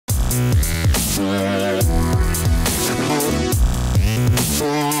Hey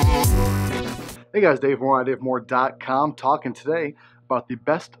guys, Dave Moore at DaveMoore.com, talking today about the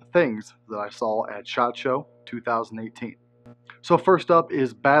best things that I saw at SHOT Show 2018. So first up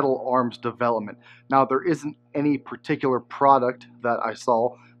is Battle Arms Development. Now there isn't any particular product that I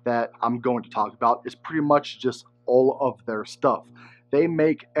saw that I'm going to talk about. It's pretty much just all of their stuff. They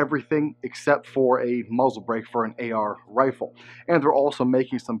make everything except for a muzzle brake for an AR rifle. And they're also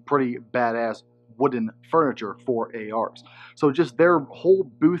making some pretty badass wooden furniture for ARs. So just their whole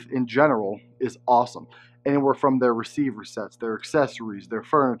booth in general is awesome. Anywhere from their receiver sets, their accessories, their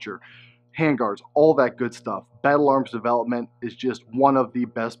furniture, handguards, all that good stuff. Battle Arms Development is just one of the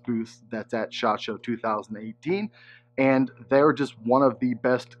best booths that's at SHOT Show 2018, and they're just one of the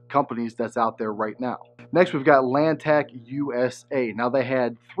best companies that's out there right now. Next, we've got Landtac USA. Now, they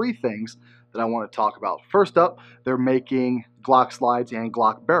had three things that I want to talk about. First up, they're making Glock slides and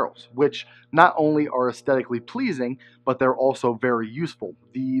Glock barrels, which not only are aesthetically pleasing, but they're also very useful.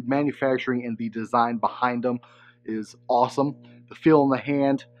 The manufacturing and the design behind them is awesome. The feel in the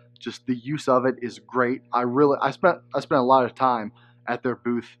hand, just the use of it is great. I spent a lot of time at their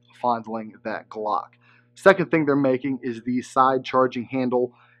booth fondling that Glock. Second thing they're making is the side charging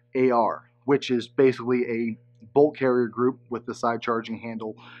handle AR, which is basically a bolt carrier group with the side charging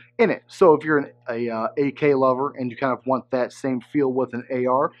handle in it. So if you're an AK lover and you kind of want that same feel with an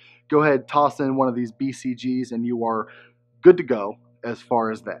AR, go ahead, toss in one of these BCGs and you are good to go as far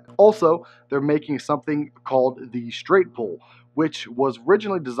as that. Also, they're making something called the straight pull, which was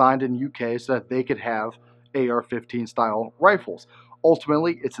originally designed in UK so that they could have AR-15 style rifles.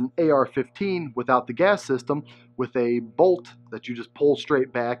 Ultimately, it's an AR-15 without the gas system with a bolt that you just pull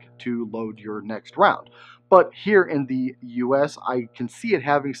straight back to load your next round. But here in the US, I can see it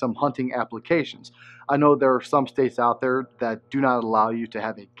having some hunting applications. I know there are some states out there that do not allow you to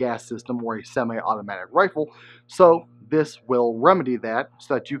have a gas system or a semi-automatic rifle, so this will remedy that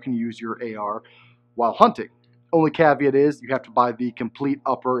so that you can use your AR while hunting. Only caveat is you have to buy the complete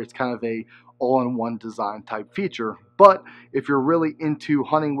upper. It's kind of a all-in-one design type feature. But if you're really into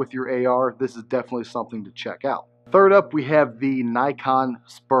hunting with your AR, this is definitely something to check out. Third up, we have the Nikon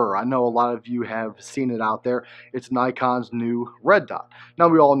Spur. I know a lot of you have seen it out there. It's Nikon's new red dot. Now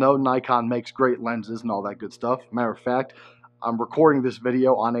we all know Nikon makes great lenses and all that good stuff. Matter of fact, I'm recording this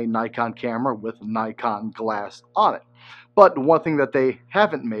video on a Nikon camera with Nikon glass on it. But one thing that they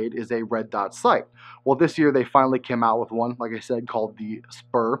haven't made is a red dot sight. Well, this year they finally came out with one, like I said, called the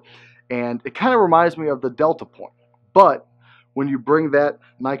Spur. And it kind of reminds me of the Delta Point. But when you bring that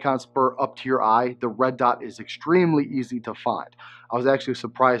Nikon Spur up to your eye, the red dot is extremely easy to find. I was actually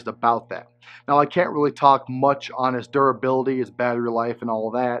surprised about that. Now, I can't really talk much on its durability, its battery life, and all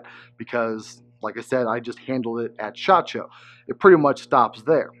of that because, like I said, I just handled it at SHOT Show. It pretty much stops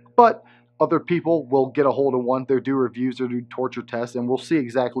there. But other people will get a hold of one, they'll do reviews, they'll do torture tests, and we'll see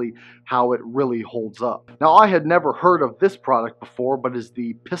exactly how it really holds up. Now, I had never heard of this product before, but it's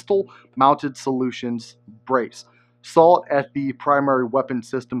the Pistol Mounted Solutions brace. Saw it at the Primary Weapon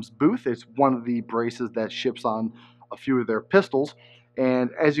Systems booth. It's one of the braces that ships on a few of their pistols. And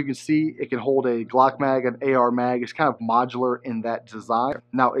as you can see, it can hold a Glock mag, an AR mag. It's kind of modular in that design.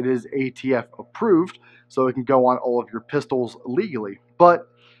 Now, it is ATF approved, so it can go on all of your pistols legally. But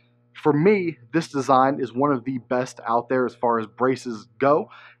for me, this design is one of the best out there as far as braces go.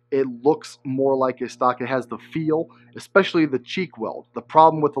 It looks more like a stock. It has the feel, especially the cheek weld. The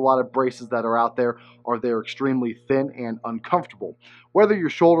problem with a lot of braces that are out there are they're extremely thin and uncomfortable. Whether you're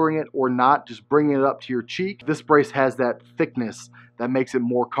shouldering it or not, just bringing it up to your cheek, this brace has that thickness that makes it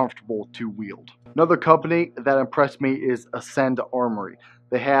more comfortable to wield. Another company that impressed me is Ascend Armory.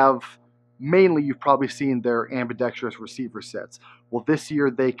 They have, mainly you've probably seen their ambidextrous receiver sets. Well, this year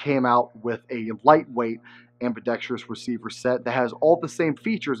they came out with a lightweight ambidextrous receiver set that has all the same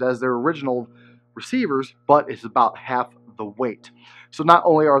features as their original receivers, but it's about half the weight. So not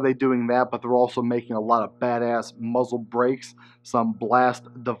only are they doing that, but they're also making a lot of badass muzzle brakes, some blast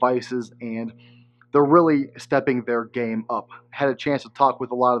devices, and they're really stepping their game up. Had a chance to talk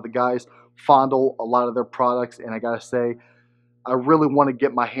with a lot of the guys, fondle a lot of their products, and I gotta say, I really want to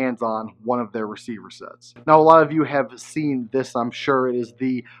get my hands on one of their receiver sets. Now, a lot of you have seen this, I'm sure. It is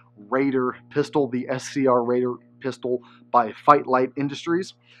the Raider pistol, the SCR Raider pistol by Fight Light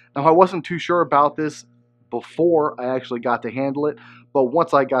Industries. Now, I wasn't too sure about this before I actually got to handle it, but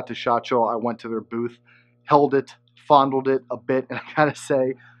once I got to SHOT Show, I went to their booth, held it, fondled it a bit, and I gotta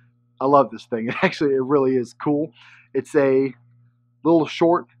say, I love this thing. Actually, it really is cool. It's a little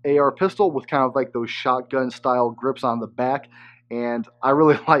short AR pistol with kind of like those shotgun style grips on the back, and I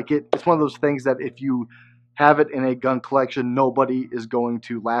really like it. It's one of those things that if you have it in a gun collection, nobody is going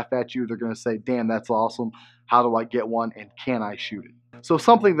to laugh at you. They're going to say, damn, that's awesome. How do I get one, and can I shoot it? So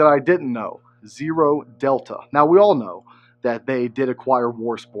something that I didn't know, Zero Delta. Now, we all know that they did acquire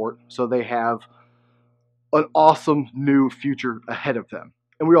War Sport, so they have an awesome new future ahead of them.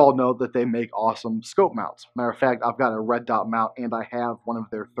 And we all know that they make awesome scope mounts. Matter of fact, I've got a red dot mount and I have one of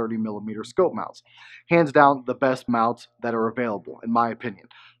their 30mm scope mounts. Hands down, the best mounts that are available, in my opinion.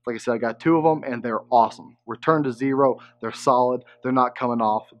 Like I said, I got two of them and they're awesome. Return to zero, they're solid, they're not coming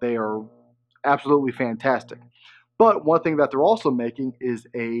off, they are absolutely fantastic. But one thing that they're also making is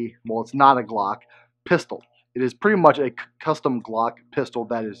it's not a Glock pistol. It is pretty much a custom Glock pistol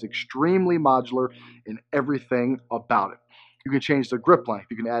that is extremely modular in everything about it. You can change the grip length.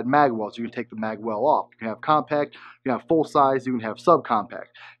 You can add mag wells. You can take the mag well off. You can have compact. You can have full size. You can have subcompact.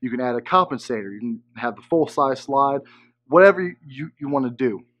 You can add a compensator. You can have the full size slide. Whatever you want to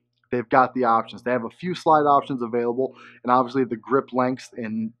do, they've got the options. They have a few slide options available, and obviously the grip lengths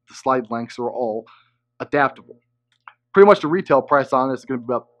and the slide lengths are all adaptable. Pretty much the retail price on it is going to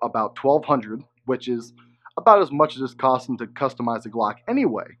be about $1,200, which is about as much as it's costing to customize the Glock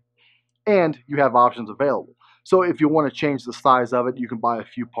anyway. And you have options available. So if you want to change the size of it, you can buy a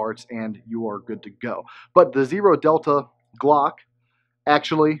few parts and you are good to go. But the Zero Delta Glock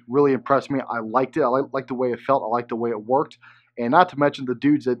actually really impressed me. I liked it. I liked the way it felt. I liked the way it worked. And not to mention the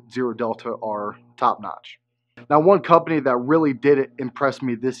dudes at Zero Delta are top notch. Now, one company that really did impress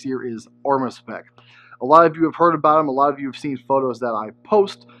me this year is Armaspec. A lot of you have heard about them. A lot of you have seen photos that I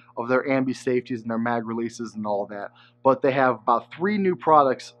post of their ambi safeties and their mag releases and all that. But they have about 3 new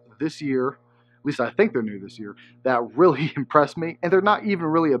products this year, at least I think they're new this year, that really impressed me. And they're not even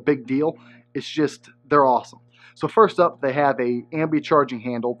really a big deal. It's just, they're awesome. So first up, they have a ambi charging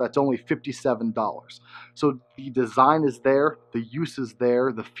handle that's only $57. So the design is there, the use is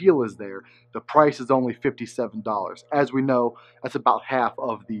there, the feel is there. The price is only $57. As we know, that's about half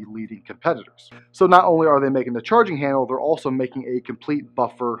of the leading competitors. So not only are they making the charging handle, they're also making a complete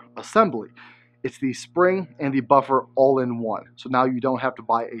buffer assembly. It's the spring and the buffer all in one. So now you don't have to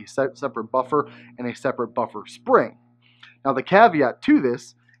buy a separate buffer and a separate buffer spring. Now the caveat to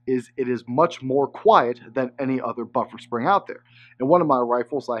this is it is much more quiet than any other buffer spring out there. In one of my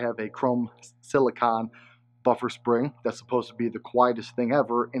rifles, I have a chrome silicon buffer spring that's supposed to be the quietest thing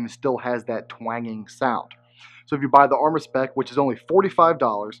ever, and it still has that twanging sound. So if you buy the Armaspec, which is only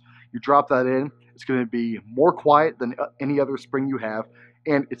 $45, you drop that in, it's going to be more quiet than any other spring you have,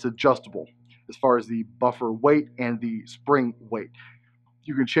 and it's adjustable as far as the buffer weight and the spring weight.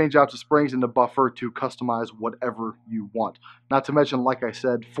 You can change out the springs and the buffer to customize whatever you want. Not to mention, like I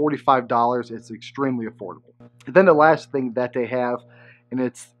said, $45, it's extremely affordable. And then the last thing that they have, and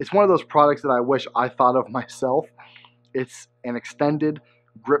it's one of those products that I wish I thought of myself, it's an extended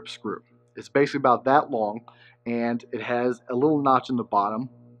grip screw. It's basically about that long, and it has a little notch in the bottom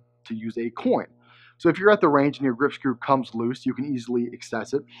to use a coin. So if you're at the range and your grip screw comes loose, you can easily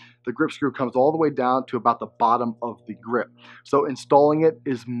access it. The grip screw comes all the way down to about the bottom of the grip. So installing it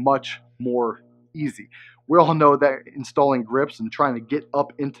is much more easy. We all know that installing grips and trying to get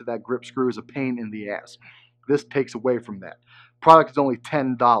up into that grip screw is a pain in the ass. This takes away from that. Product is only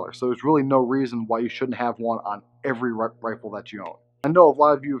 $10, so there's really no reason why you shouldn't have one on every rifle that you own. I know a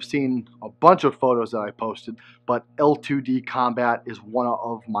lot of you have seen a bunch of photos that I posted, but L2D Combat is one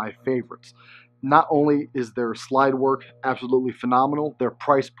of my favorites. Not only is their slide work absolutely phenomenal, their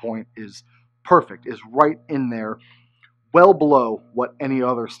price point is perfect, is right in there, well below what any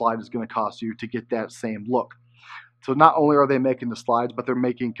other slide is going to cost you to get that same look. So not only are they making the slides, but they're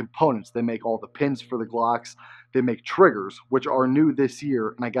making components. They make all the pins for the Glocks. They make triggers, which are new this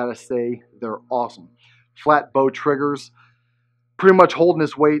year, and I gotta say, they're awesome. Flat bow triggers, pretty much holding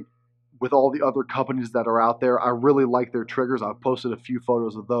its weight with all the other companies that are out there. I really like their triggers. I've posted a few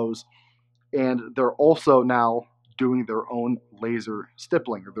photos of those. And they're also now doing their own laser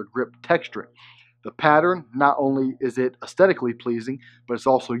stippling or their grip texturing. The pattern, not only is it aesthetically pleasing, but it's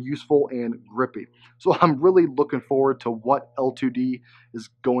also useful and grippy. So I'm really looking forward to what L2D is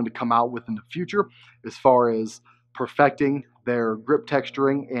going to come out with in the future as far as perfecting their grip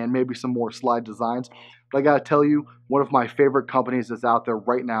texturing and maybe some more slide designs. But I gotta tell you, one of my favorite companies that's out there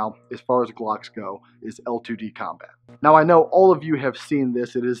right now as far as Glocks go is L2D Combat. Now I know all of you have seen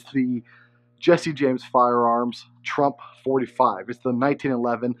this. It is the Jesse James Firearms Trump 45. It's the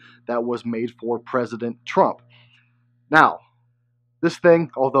 1911 that was made for President Trump. Now, this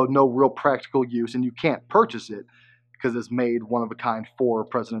thing, although no real practical use, and you can't purchase it because it's made one of a kind for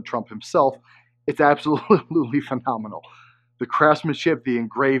President Trump himself, it's absolutely phenomenal. The craftsmanship, the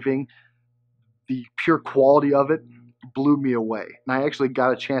engraving, the pure quality of it blew me away. And I actually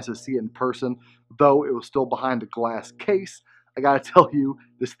got a chance to see it in person though it was still behind a glass case. I gotta tell you,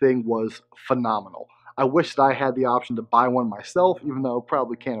 this thing was phenomenal. I wish that I had the option to buy one myself, even though I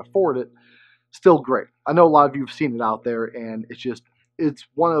probably can't afford it. Still great. I know a lot of you have seen it out there, and it's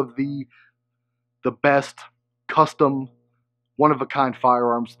one of the best custom one of a kind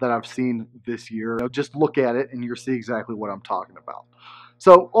firearms that I've seen this year. Just look at it and you'll see exactly what I'm talking about.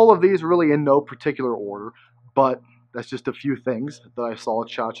 So all of these are really in no particular order, but that's just a few things that I saw at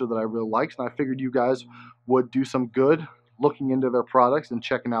SHOT Show that I really liked, and I figured you guys would do some good looking into their products and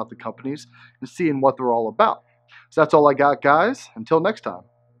checking out the companies and seeing what they're all about. So that's all I got, guys. Until next time,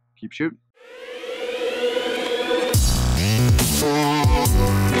 keep shooting.